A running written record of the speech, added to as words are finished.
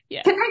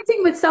Yeah.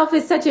 Connecting with self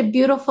is such a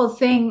beautiful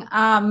thing.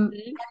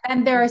 Mhm.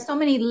 And there are so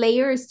many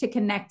layers to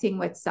connecting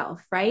with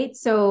self, right?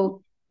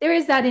 So there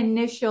is that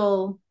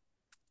initial,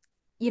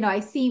 I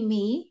see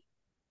me,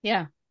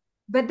 Yeah.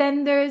 but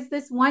then there's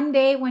this one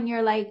day when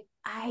you're like,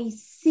 I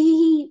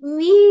see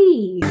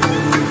me.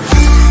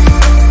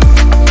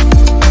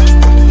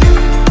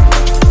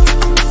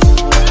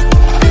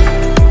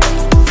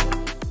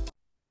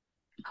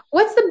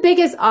 What's the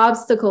biggest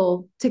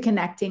obstacle to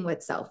connecting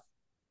with self?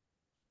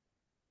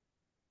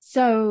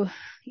 So,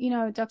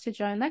 Dr.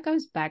 Joan, that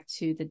goes back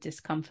to the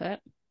discomfort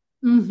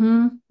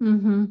Mm-hmm.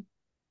 Mm-hmm.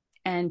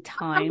 and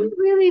Are we time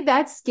really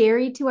that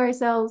scary to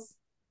ourselves?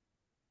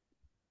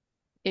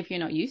 if you're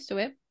not used to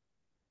it.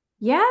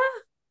 Yeah.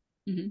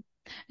 hmm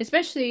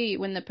Especially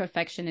when the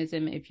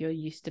perfectionism, if you're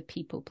used to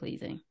people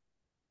pleasing,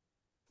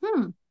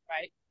 Hmm.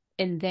 right?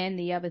 And then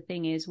the other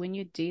thing is when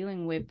you're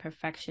dealing with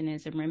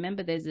perfectionism,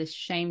 remember there's this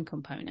shame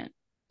component,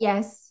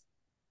 Yes.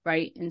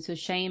 right? And so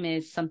shame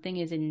is something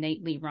is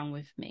innately wrong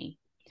with me.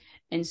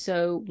 And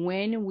so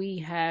when we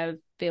have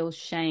feel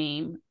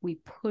shame, we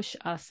push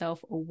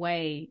ourselves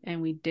away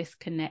and we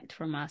disconnect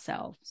from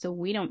ourselves. So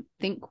we don't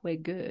think we're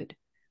good.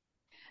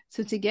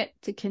 So to get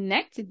to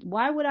connected,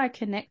 why would I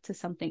connect to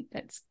something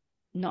that's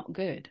not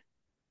good?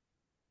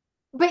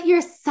 But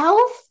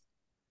yourself?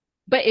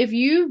 But if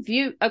you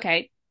view,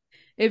 okay,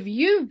 if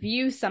you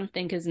view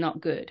something as not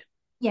good,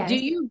 do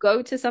Yes. you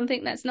go to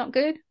something that's not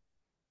good?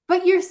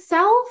 But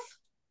yourself?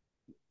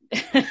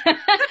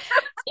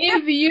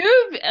 If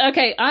you,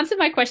 okay, answer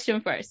my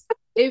question first.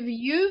 If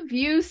you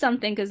view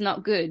something as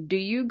not good, do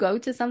you go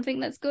to something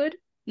that's good?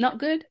 Not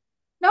good?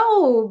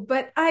 No,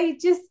 but I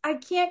can't So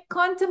if,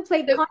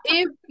 contemplate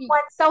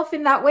oneself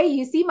in that way.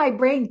 You see my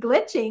brain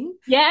glitching.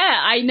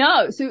 yeah, I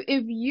know. So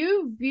if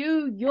you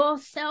view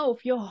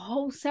yourself, your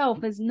whole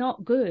self as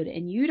not good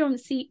and you don't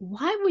see,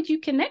 why would you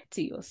connect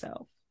to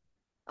yourself?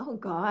 Oh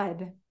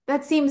God.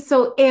 That seems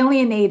so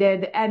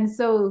alienated and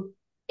so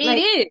It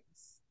like, is.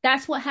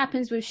 That's what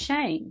happens with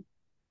shame.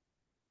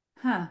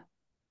 huh.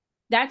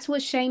 That's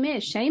what shame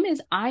is. Shame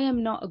is I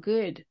am not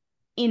good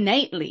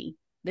innately.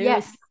 There is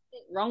Yes.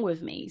 something wrong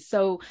with me.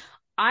 So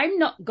I'm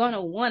not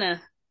gonna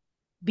wanna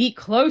be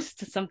close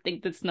to something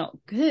that's not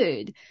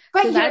good. So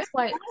But you're that's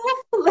why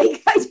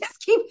like I just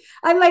keep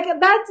I'm like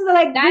that's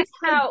like bringing that's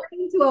my how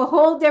brain to a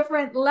whole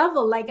different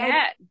level. Like I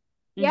yeah.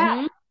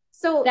 yeah. hmm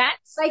So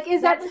like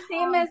is that that's the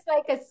same how as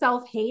like a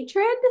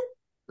self-hatred?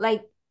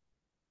 Like,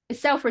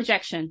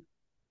 self-rejection.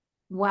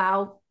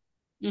 wow.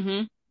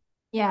 hmm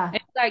Yeah.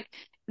 It's like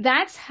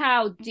that's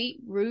how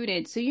deep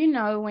rooted. So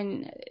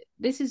when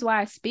this is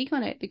why I speak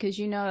on it because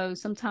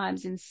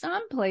sometimes in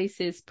some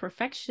places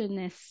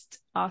perfectionists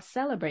are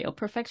celebrated or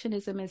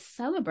perfectionism is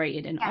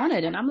celebrated and Yes.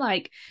 honored. And I'm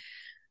like,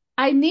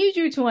 I need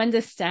you to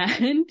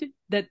understand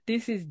that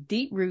this is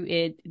deep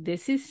rooted,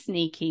 this is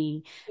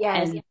sneaky,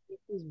 Yes. and this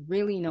is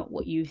really not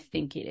what you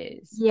think it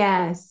is.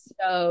 Yes.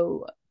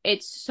 So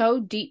it's so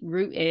deep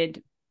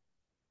rooted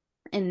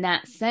in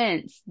that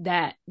sense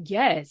that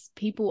yes,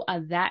 people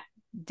are that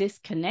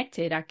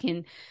disconnected. I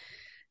can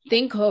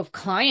think of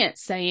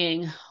clients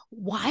saying,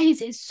 why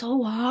is it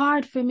so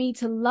hard for me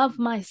to love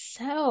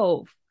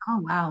myself? Oh,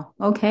 wow.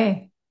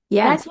 Okay.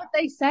 Yes. That's what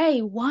they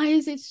say. Why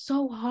is it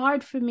so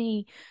hard for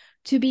me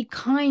to be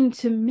kind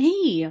to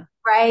me?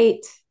 Right.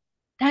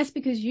 That's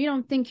because you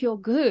don't think you're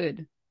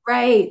good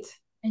Right.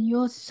 and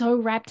you're so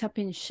wrapped up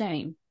in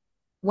shame.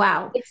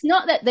 Wow. It's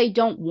not that they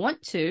don't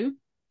want to,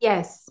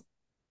 Yes.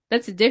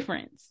 that's a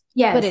difference, but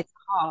Yes. it's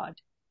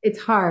hard. It's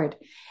hard.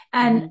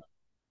 And hmm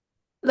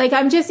like,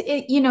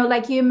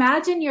 like you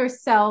imagine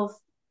yourself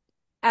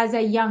as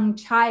a young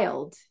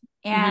child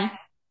and,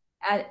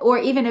 hmm or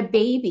even a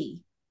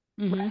baby.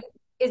 hmm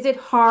Is it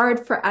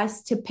hard for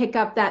us to pick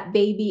up that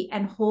baby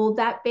and hold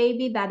that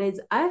baby that is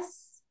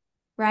us?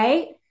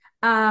 Right.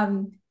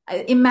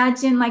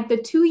 Imagine like the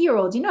 2 year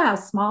old, you know how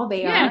small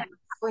they are, Yeah.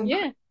 how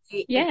Yeah.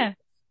 incredibly Yeah.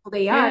 adorable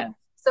they are. Yeah.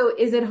 So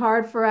is it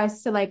hard for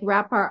us to like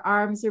wrap our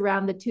arms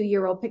around the 2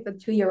 year old, pick the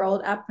 2 year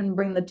old up and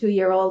bring the 2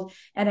 year old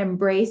and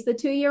embrace the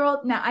 2 year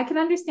old? Now I can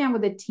understand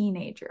with a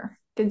teenager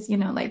because,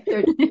 like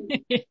they're,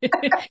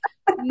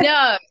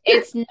 No,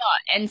 it's not.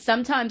 And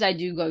sometimes I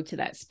do go to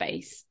that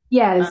space.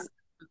 yes,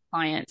 With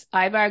clients.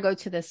 Either I go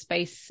to the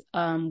space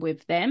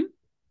with them.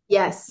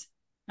 yes,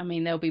 I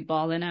mean, they'll be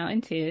bawling out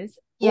in tears,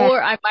 yeah,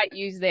 or I might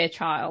use their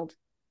child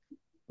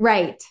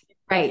right, if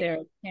right, they're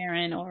a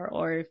parent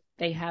or if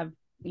they have,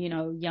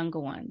 younger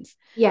ones.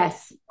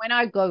 yes, When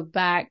I go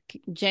back,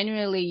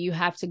 generally you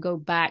have to go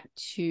back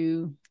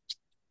to,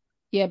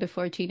 yeah,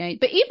 before teenage,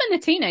 but even the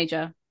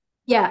teenager,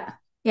 yeah,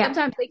 yeah.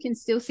 sometimes they can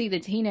still see the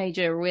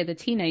teenager where the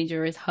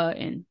teenager is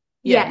hurting.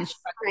 Yeah, Yes, and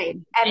right.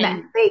 struggling. And that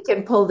And they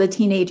can pull the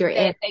teenager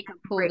in. they can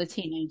pull the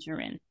teenager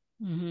in.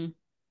 hmm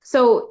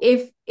So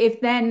if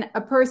then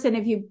a person,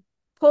 if you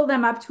pull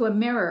them up to a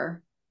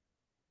mirror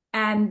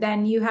and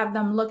then you have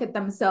them look at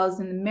themselves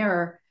in the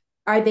mirror,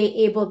 are they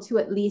able to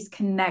at least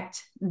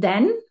connect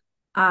then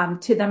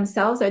to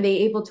themselves? Are they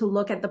able to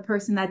look at the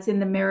person that's in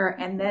the mirror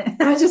and then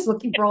I was just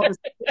looking for all the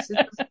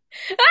solutions.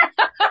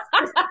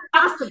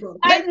 possible.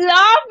 I'm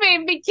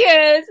laughing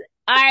because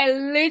I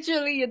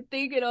literally am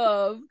thinking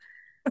of,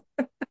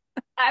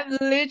 I'm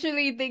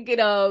literally thinking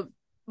of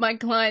my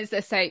clients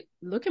that say,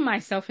 look at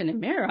myself in the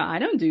mirror. I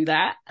don't do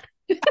that.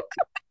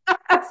 I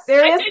can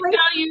Seriously?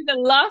 tell you the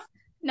last,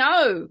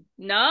 no,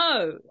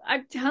 no,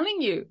 I'm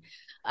telling you,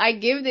 I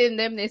give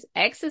them this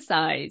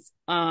exercise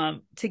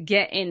to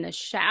get in the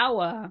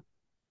shower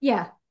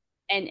Yeah.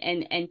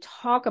 and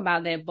talk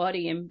about their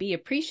body and be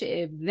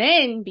appreciative,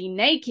 then be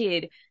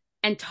naked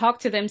and talk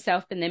to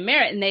themselves in the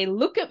mirror. And they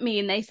look at me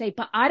and they say,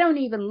 but I don't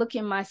even look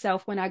in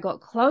myself when I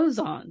got clothes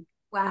on.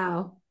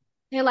 Wow.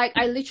 They're like,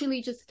 I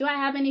literally just, do I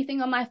have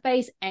anything on my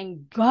face?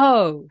 And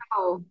go.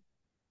 Oh,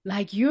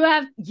 Like you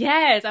have,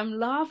 yes, I'm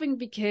laughing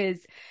because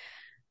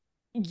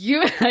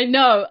I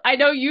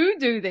know you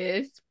do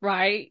this,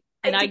 right?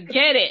 I And I do.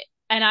 get it.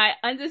 And I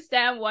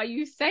understand why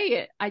you say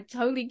it. I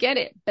totally get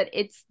it. But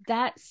it's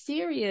that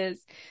serious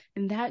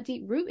and that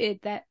deep rooted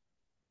that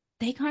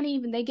they can't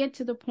even, they get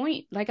to the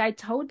point. Like I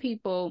told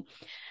people,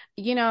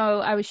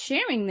 I was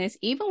sharing this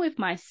even with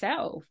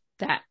myself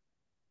that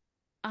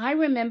I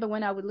remember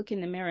when I would look in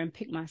the mirror and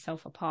pick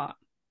myself apart.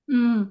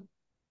 Mm.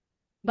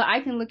 But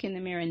I can look in the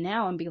mirror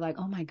now and be like,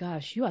 oh my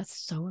gosh, you are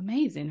so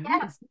amazing. Who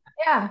Yeah. is that?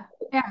 Yeah.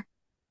 Yeah.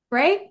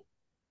 Right?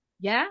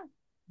 Yeah.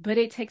 But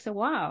it takes a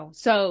while.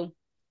 So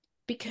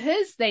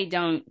because they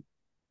don't,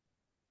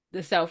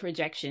 the self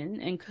rejection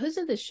and because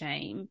of the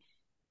shame,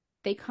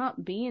 they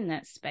can't be in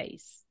that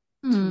space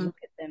to Mm. look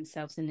at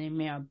themselves in the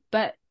mirror.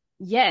 But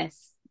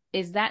yes,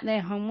 is that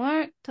their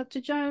homework,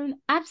 Dr. Joan?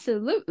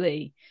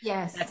 Absolutely.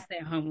 Yes. That's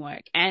their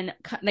homework. And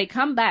they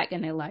come back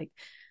and they're like,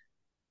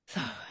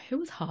 so it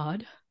was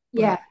hard,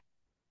 Yeah.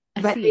 but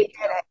I But see they it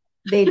did it.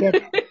 They did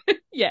it. now.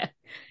 Yeah.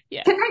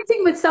 Yeah.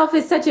 Connecting with self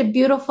is such a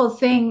beautiful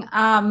thing.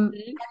 And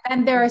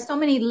there are Mhm. so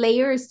many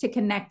layers to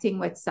connecting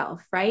with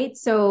self, right?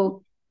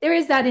 So there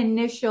is that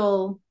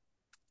initial,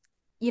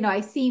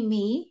 I see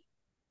me,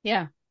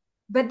 Yeah.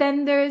 but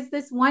then there's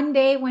this one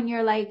day when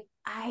you're like,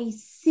 I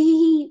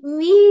see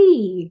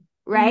me,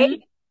 right?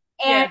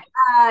 Hmm. And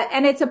Yeah.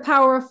 and it's a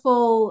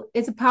powerful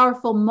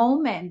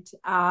moment.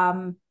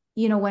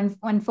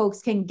 When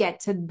folks can get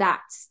to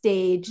that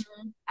stage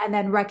Hmm. and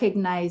then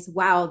recognize,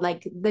 wow,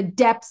 like the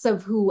depths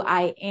of who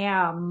I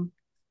am.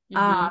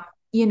 Um, Hmm.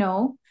 you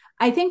know,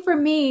 I think for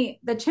me,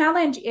 the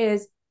challenge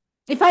is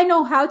if I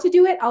know how to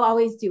do it, I'll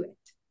always do it,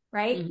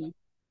 right? Hmm.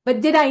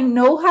 But did I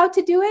know how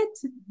to do it?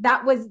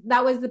 That was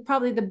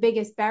probably the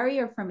biggest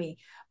barrier for me.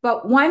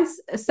 But once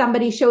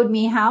somebody showed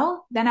me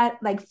how, then I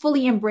like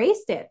fully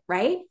embraced it,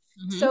 right?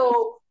 Hmm.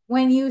 So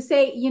when you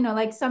say,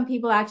 like some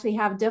people actually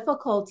have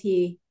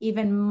difficulty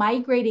even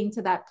migrating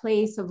to that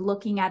place of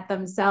looking at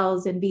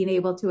themselves and being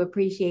able to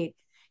appreciate,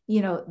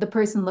 the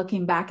person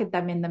looking back at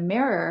them in the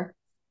mirror.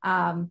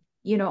 I'm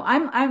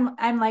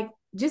like,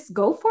 just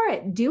go for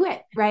it, do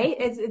it, right?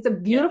 It's a Yeah.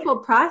 beautiful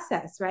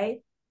process,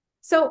 right?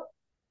 So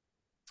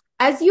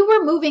as you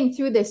were moving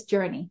through this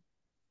journey,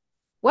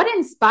 what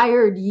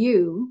inspired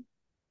you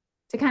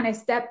to kind of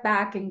step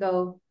back and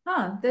go,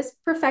 this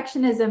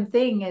perfectionism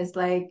thing is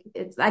like,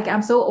 it's like,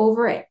 I'm so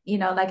over it,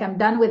 like I'm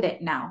done with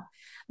it now.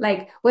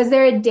 Like, was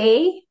there a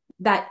day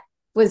that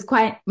was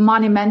quite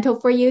monumental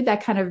for you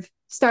that kind of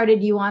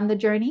started you on the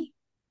journey?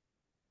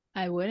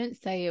 I wouldn't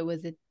say it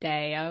was a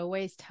day. I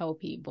always tell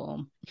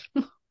people.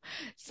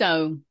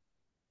 So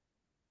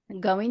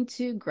going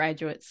to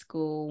graduate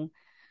school,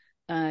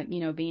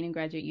 being in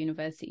graduate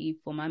university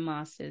for my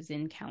master's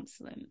in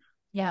counseling.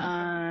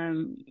 Yeah.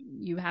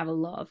 You have a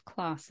lot of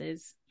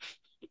classes,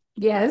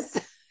 Yes.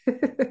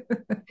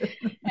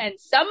 and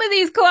some of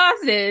these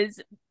classes,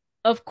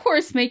 of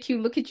course, make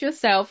you look at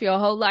yourself, your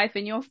whole life,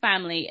 and your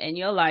family, and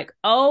you're like,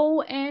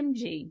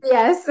 OMG,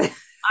 Yes.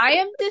 I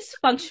am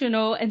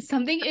dysfunctional and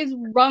something is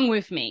wrong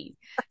with me.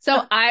 So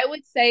I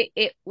would say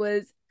it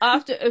was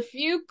after a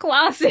few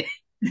classes.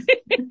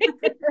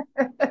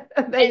 That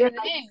And you're like,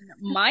 then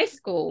my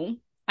school,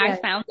 I yeah.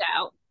 found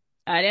out,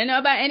 I didn't know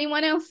about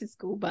anyone else's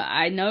school, but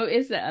I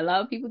noticed that a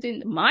lot of people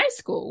didn't. My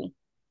school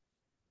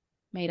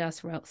made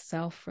us write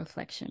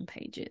self-reflection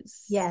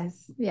pages.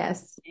 Yes.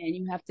 Yes. And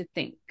you have to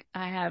think,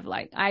 I have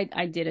like, I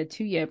did a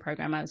 2 year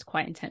program. I was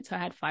quite intense. So I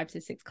had 5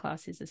 to 6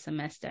 classes a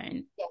semester,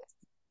 and Yes.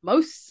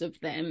 most of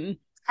them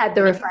Had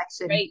the made you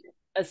reflection. create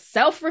a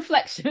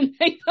self-reflection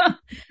paper.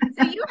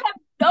 So you have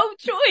no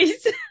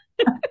choice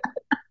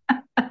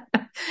but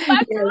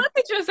to Yes. look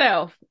at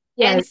yourself.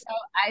 And Yes. so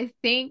I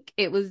think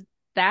it was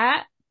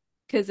that,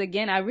 because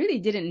again, I really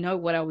didn't know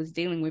what I was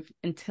dealing with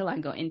until I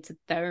got into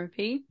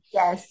therapy.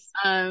 Yes.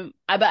 But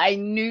I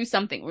knew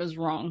something was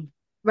wrong.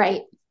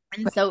 Right.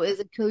 And so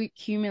it's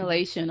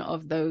accumulation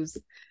of those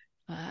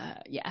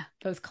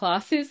those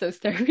classes, those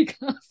therapy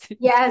classes.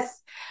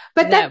 Yes.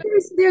 But then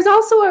That there's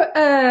also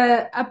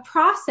a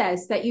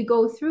process that you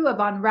go through of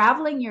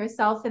unraveling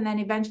yourself and then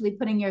eventually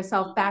putting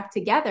yourself back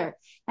together.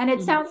 And it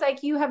Mhm. sounds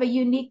like you have a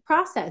unique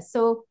process.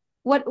 So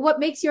what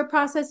makes your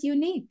process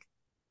unique?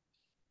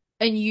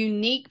 A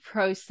unique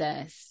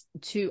process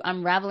to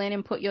unraveling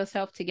and put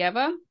yourself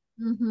together.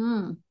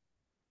 Mm-hmm.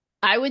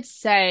 I would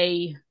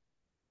say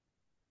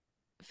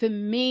for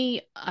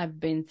me, I've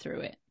been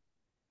through it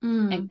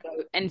and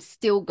Mm,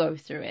 still go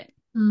through it.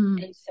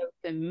 mm, And so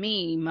for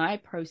me, my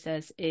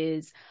process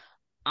is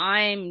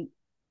I'm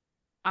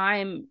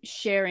I'm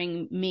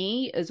sharing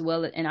me as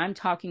well, and I'm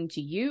talking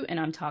to you and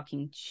I'm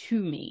talking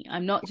to me.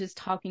 I'm not just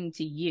talking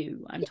to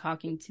you, I'm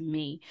talking to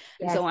me.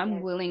 And yes, so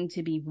I'm willing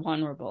to be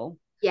vulnerable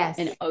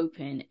and yes,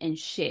 open and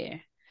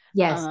share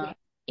yes, uh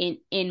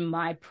in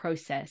my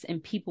process.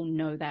 And people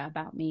know that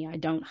about me. I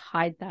don't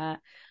hide that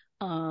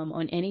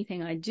on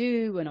anything I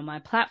do and on my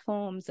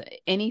platforms,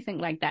 anything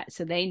like that.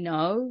 So they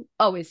know,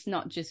 oh, it's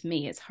not just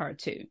me, it's her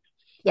too.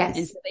 And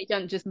yes, so they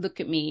don't just look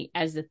at me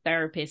as the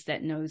therapist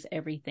that knows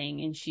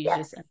everything and she's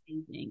yes. just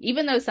amazing,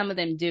 even though some of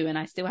them do, and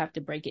I still have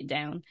to break it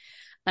down.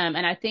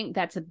 And I think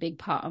that's a big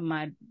part of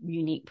my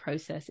unique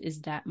process,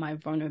 is that my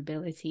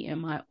vulnerability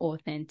and my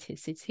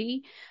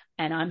authenticity.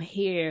 And I'm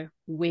here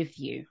with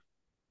you.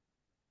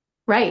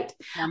 Right.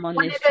 And I'm on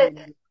One this of the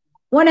journey.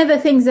 one of the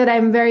things that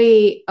I'm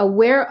very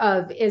aware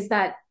of is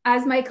that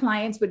as my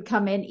clients would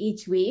come in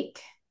each week,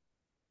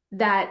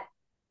 that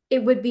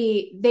it would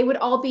be they would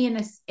all be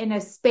in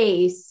a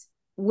space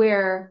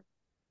where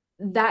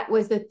that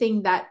was the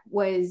thing that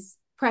was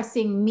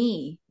pressing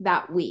me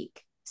that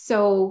week.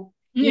 So,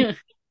 Yeah.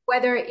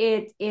 whether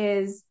it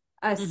is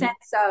a Mm-hmm.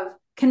 sense of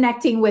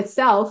connecting with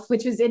self,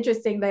 which was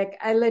interesting. Like,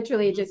 I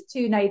literally Mm-hmm. just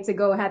 2 nights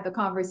ago had the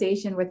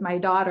conversation with my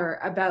daughter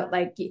about,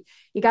 like,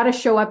 you got to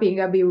show up and you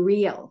got to be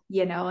real,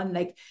 and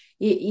like,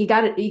 you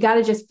got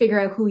to just figure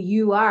out who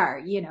you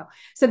are.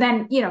 So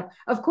then,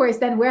 of course,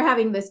 then we're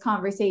having this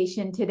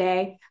conversation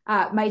today.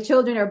 My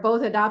children are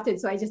both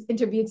adopted, so I just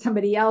interviewed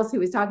somebody else who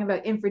was talking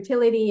about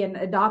infertility and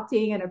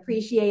adopting and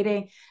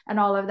appreciating and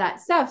all of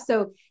that stuff.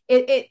 So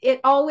it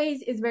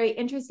always is very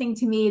interesting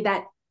to me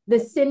that the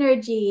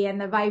synergy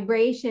and the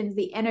vibrations,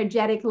 the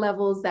energetic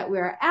levels that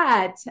we're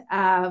at,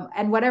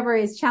 and whatever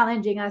is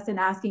challenging us and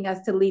asking us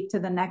to leap to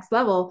the next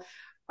level,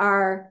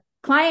 our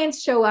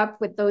clients show up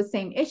with those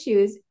same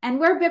issues, and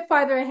we're a bit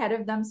farther ahead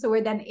of them, so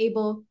we're then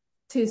able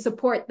to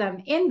support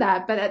them in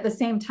that. But at the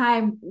same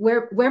time,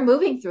 we're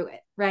moving through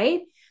it,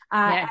 right?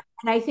 Yeah.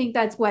 And I think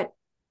that's what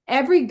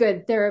every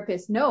good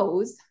therapist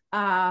knows,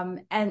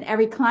 and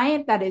every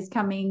client that is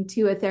coming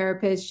to a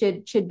therapist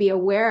should be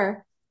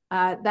aware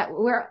that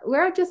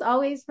we're just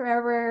always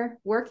forever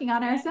working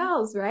on Yeah.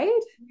 ourselves, right?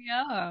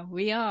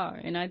 We are.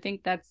 And I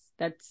think that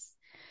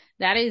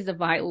is a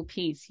vital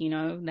piece,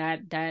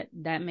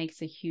 that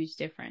makes a huge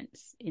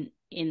difference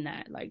in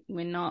that. Like,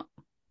 we're not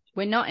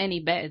any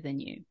better than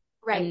you.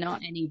 I'm Right.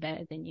 not any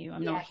better than you.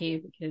 I'm not Yes. here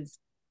because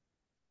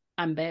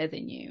I'm better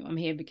than you. I'm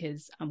here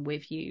because I'm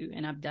with you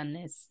and I've done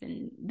this,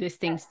 and this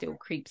thing Yes. still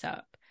creeps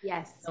up.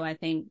 Yes. So I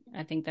think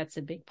that's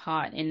a big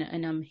part.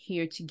 And I'm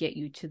here to get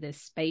you to this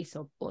space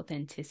of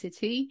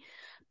authenticity,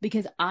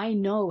 because I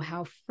know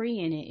how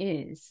freeing it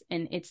is,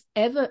 and it's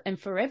ever and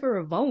forever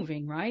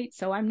evolving, right?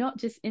 So I'm not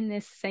just in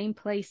this same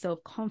place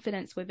of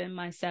confidence within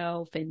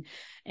myself and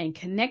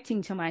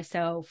connecting to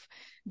myself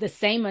the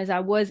same as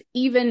I was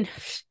even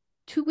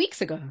 2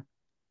 weeks ago.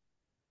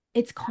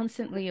 It's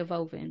constantly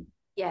evolving.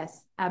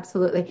 Yes,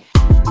 absolutely.